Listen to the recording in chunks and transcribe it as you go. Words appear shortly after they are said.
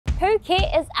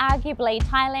Phuket is arguably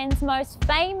Thailand's most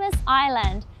famous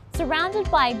island, surrounded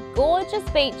by gorgeous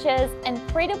beaches,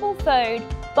 incredible food,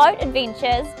 boat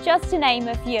adventures, just to name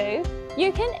a few.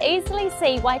 You can easily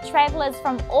see why travellers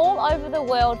from all over the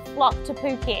world flock to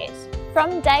Phuket.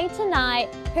 From day to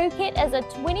night, Phuket is a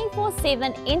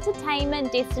 24/7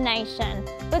 entertainment destination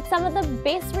with some of the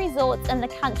best resorts in the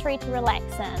country to relax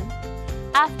in.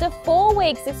 After 4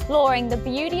 weeks exploring the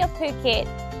beauty of Phuket,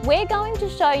 we're going to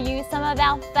show you some of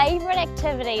our favourite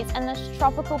activities in this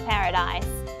tropical paradise.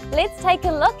 Let's take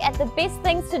a look at the best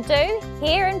things to do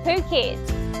here in Phuket.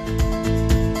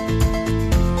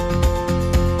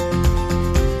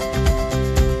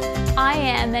 I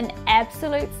am an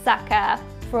absolute sucker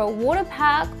for a water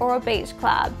park or a beach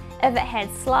club. If it had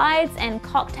slides and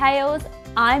cocktails,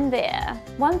 I'm there.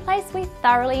 One place we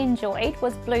thoroughly enjoyed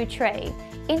was Blue Tree.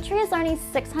 Entry is only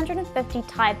 650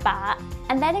 Thai baht,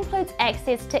 and that includes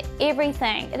access to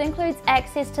everything. It includes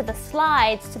access to the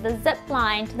slides, to the zip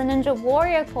line, to the Ninja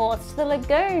Warrior course, to the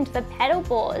lagoon, to the paddle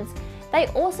boards. They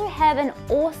also have an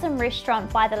awesome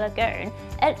restaurant by the lagoon.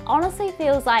 It honestly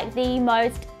feels like the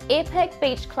most epic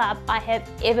beach club I have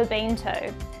ever been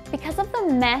to. Because of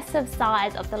the massive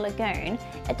size of the lagoon,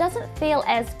 it doesn't feel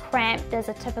as cramped as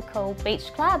a typical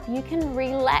beach club. You can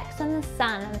relax in the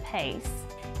sun in peace.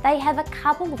 They have a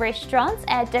couple restaurants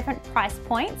at different price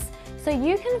points, so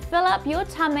you can fill up your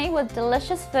tummy with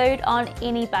delicious food on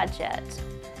any budget.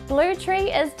 Blue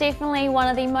Tree is definitely one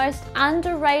of the most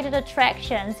underrated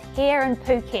attractions here in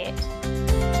Phuket.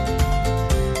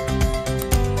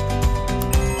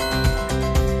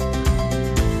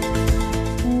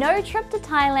 No trip to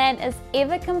Thailand is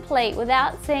ever complete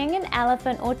without seeing an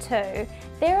elephant or two.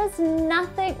 There is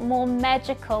nothing more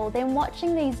magical than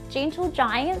watching these gentle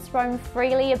giants roam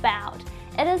freely about.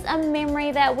 It is a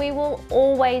memory that we will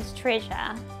always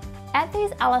treasure. At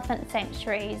these elephant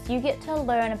sanctuaries, you get to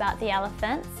learn about the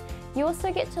elephants. You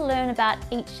also get to learn about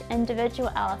each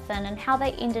individual elephant and how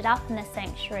they ended up in the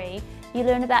sanctuary. You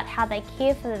learn about how they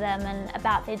care for them and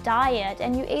about their diet,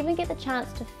 and you even get the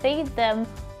chance to feed them,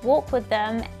 walk with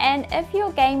them, and if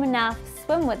you're game enough,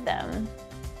 swim with them.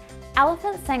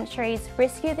 Elephant sanctuaries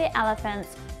rescue their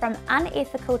elephants from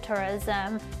unethical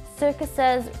tourism,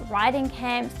 circuses, riding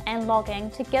camps, and logging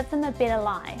to give them a better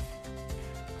life.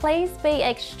 Please be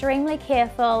extremely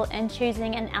careful in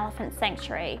choosing an elephant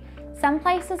sanctuary. Some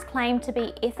places claim to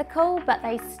be ethical, but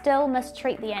they still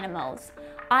mistreat the animals.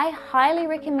 I highly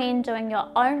recommend doing your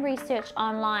own research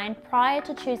online prior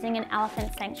to choosing an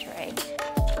elephant sanctuary.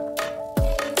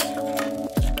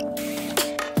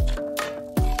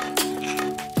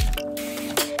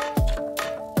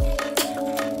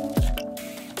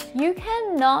 You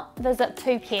cannot visit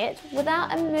Phuket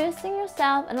without immersing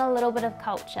yourself in a little bit of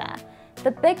culture.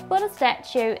 The Big Buddha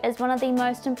statue is one of the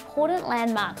most important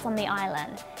landmarks on the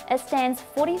island. It stands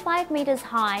 45 meters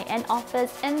high and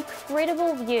offers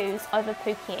incredible views over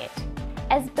Phuket.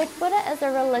 As Big Buddha is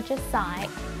a religious site,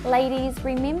 ladies,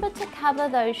 remember to cover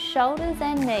those shoulders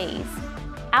and knees.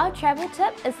 Our travel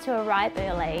tip is to arrive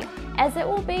early, as it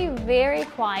will be very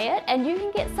quiet and you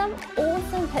can get some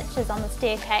awesome pictures on the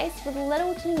staircase with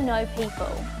little to no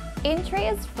people. Entry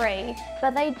is free,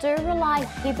 but they do rely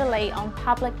heavily on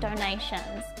public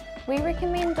donations. We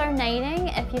recommend donating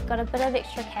if you've got a bit of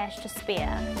extra cash to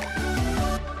spare.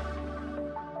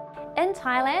 In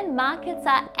Thailand, markets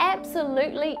are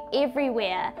absolutely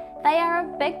everywhere. They are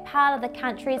a big part of the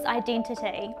country's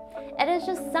identity. It is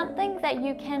just something that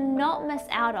you cannot miss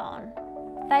out on.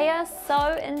 They are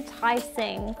so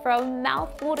enticing, from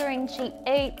mouth-watering cheap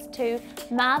eats to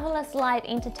marvellous live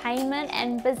entertainment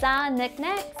and bizarre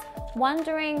knickknacks.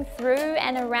 Wandering through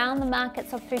and around the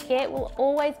markets of Phuket will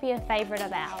always be a favourite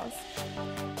of ours.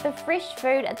 The fresh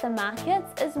food at the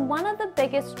markets is one of the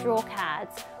biggest draw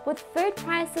cards, with food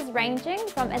prices ranging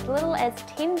from as little as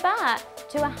 10 baht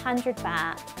to 100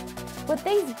 baht. With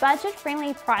these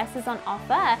budget-friendly prices on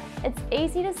offer, it's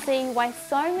easy to see why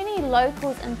so many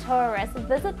locals and tourists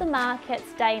visit the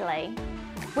markets daily.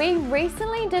 We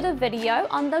recently did a video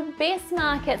on the best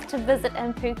markets to visit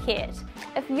in Phuket.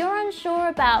 If you're unsure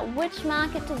about which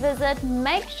market to visit,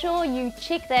 make sure you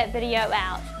check that video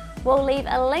out. We'll leave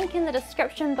a link in the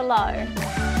description below.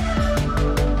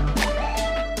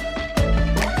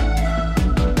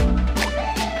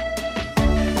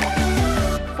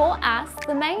 For us,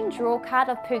 the main draw card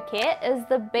of Phuket is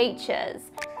the beaches.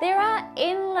 There are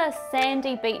endless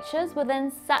sandy beaches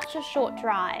within such a short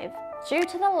drive. Due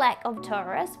to the lack of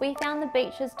tourists, we found the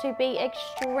beaches to be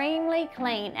extremely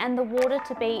clean and the water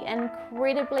to be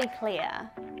incredibly clear.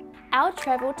 Our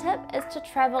travel tip is to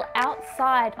travel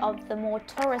outside of the more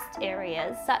tourist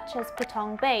areas such as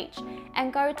Patong Beach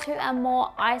and go to a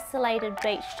more isolated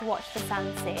beach to watch the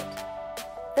sunset.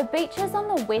 The beaches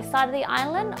on the west side of the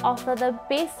island offer the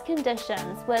best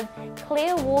conditions with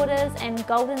clear waters and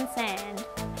golden sand.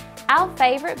 Our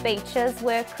favourite beaches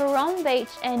were Kurong Beach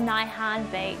and Nai Han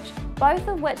Beach, both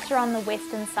of which are on the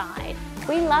western side.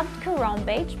 We loved Kurong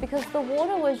Beach because the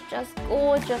water was just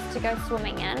gorgeous to go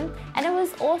swimming in, and it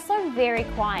was also very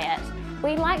quiet.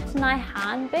 We liked Nai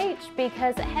Han Beach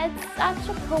because it had such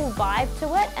a cool vibe to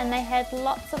it, and they had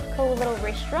lots of cool little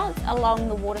restaurants along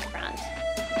the waterfront.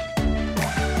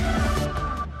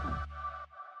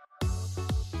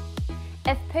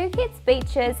 If Phuket's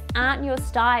beaches aren't your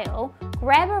style,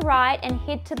 grab a ride and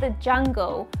head to the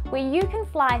jungle, where you can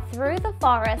fly through the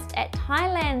forest at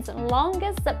Thailand's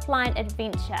longest zipline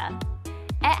adventure.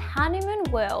 At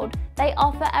Honeymoon World, they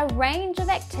offer a range of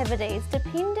activities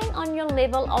depending on your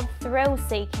level of thrill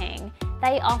seeking.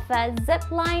 They offer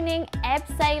ziplining,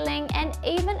 abseiling, and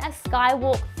even a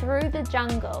skywalk through the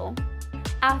jungle.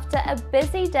 After a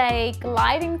busy day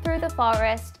gliding through the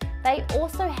forest, they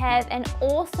also have an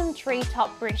awesome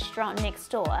treetop restaurant next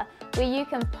door where you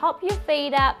can pop your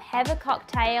feet up, have a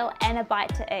cocktail and a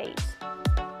bite to eat.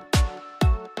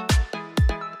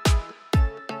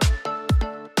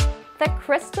 The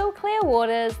crystal clear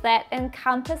waters that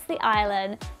encompass the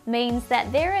island means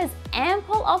that there is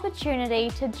ample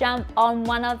opportunity to jump on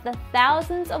one of the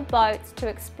thousands of boats to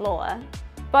explore.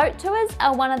 Boat tours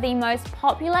are one of the most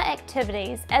popular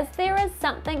activities as there is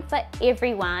something for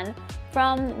everyone.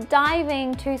 From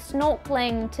diving to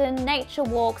snorkeling to nature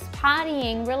walks,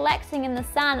 partying, relaxing in the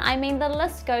sun, I mean the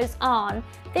list goes on.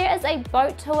 There is a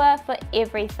boat tour for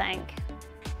everything.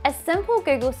 A simple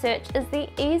Google search is the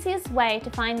easiest way to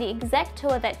find the exact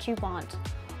tour that you want.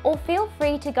 Or feel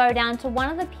free to go down to one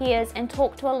of the piers and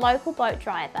talk to a local boat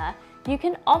driver. You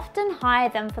can often hire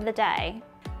them for the day.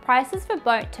 Prices for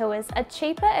boat tours are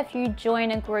cheaper if you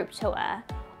join a group tour.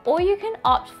 Or you can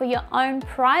opt for your own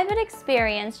private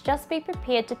experience, just be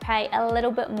prepared to pay a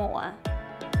little bit more.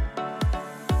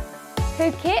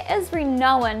 Phuket is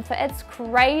renowned for its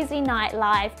crazy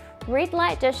nightlife, red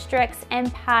light districts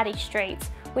and party streets,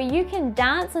 where you can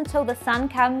dance until the sun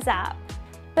comes up.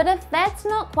 But if that's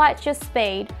not quite your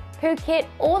speed, Phuket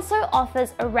also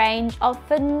offers a range of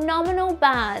phenomenal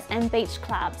bars and beach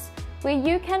clubs, where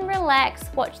you can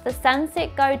relax, watch the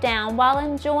sunset go down while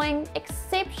enjoying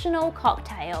exceptional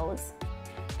cocktails.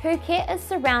 Phuket is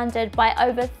surrounded by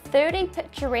over 30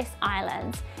 picturesque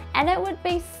islands, and it would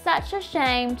be such a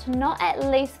shame to not at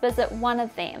least visit one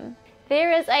of them.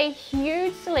 There is a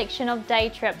huge selection of day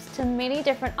trips to many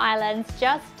different islands,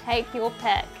 just take your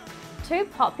pick. Two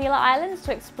popular islands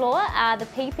to explore are the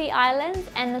Phi Phi Islands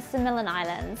and the Ziplining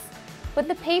Islands. With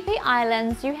the Phi Phi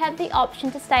Islands, you have the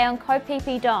option to stay on Koh Phi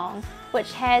Phi Dong,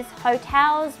 which has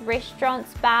hotels,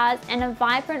 restaurants, bars and a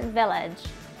vibrant village.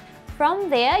 From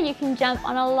there, you can jump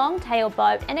on a long-tail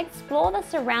boat and explore the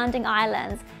surrounding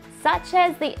islands, such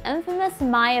as the infamous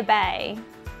Maya Bay.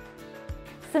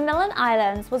 Ziplining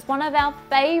Islands was one of our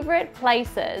favourite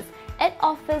places. It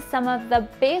offers some of the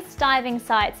best diving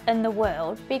sites in the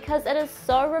world because it is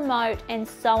so remote and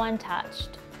so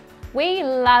untouched. We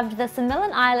loved the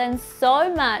Ziplining Islands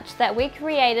so much that we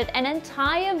created an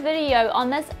entire video on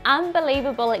this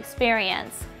unbelievable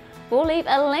experience. We'll leave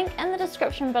a link in the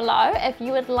description below if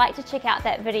you would like to check out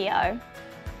that video.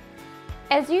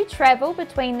 As you travel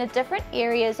between the different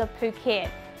areas of Phuket,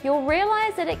 you'll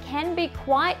realise that it can be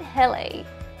quite hilly.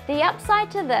 The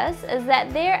upside to this is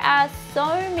that there are so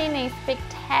many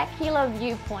spectacular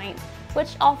viewpoints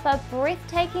which offer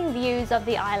breathtaking views of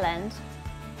the island.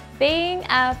 Being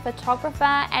a photographer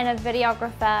and a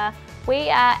videographer,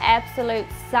 we are absolute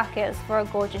suckers for a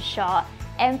gorgeous shot,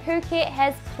 and Phuket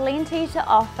has plenty to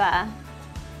offer.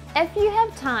 If you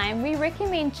have time, we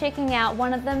recommend checking out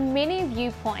one of the many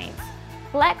viewpoints.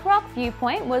 Black Rock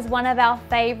Viewpoint was one of our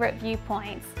favourite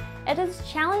viewpoints. It is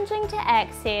challenging to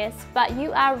access, but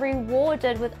you are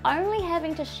rewarded with only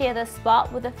having to share the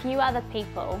spot with a few other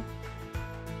people.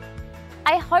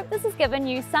 I hope this has given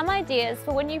you some ideas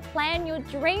for when you plan your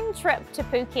dream trip to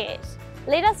Phuket.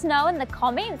 Let us know in the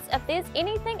comments if there's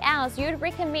anything else you'd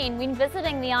recommend when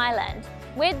visiting the island.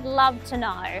 We'd love to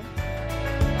know.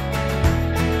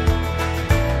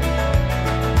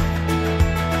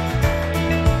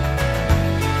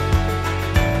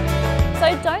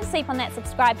 So don't sleep on that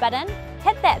subscribe button,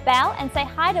 hit that bell and say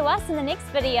hi to us in the next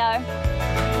video.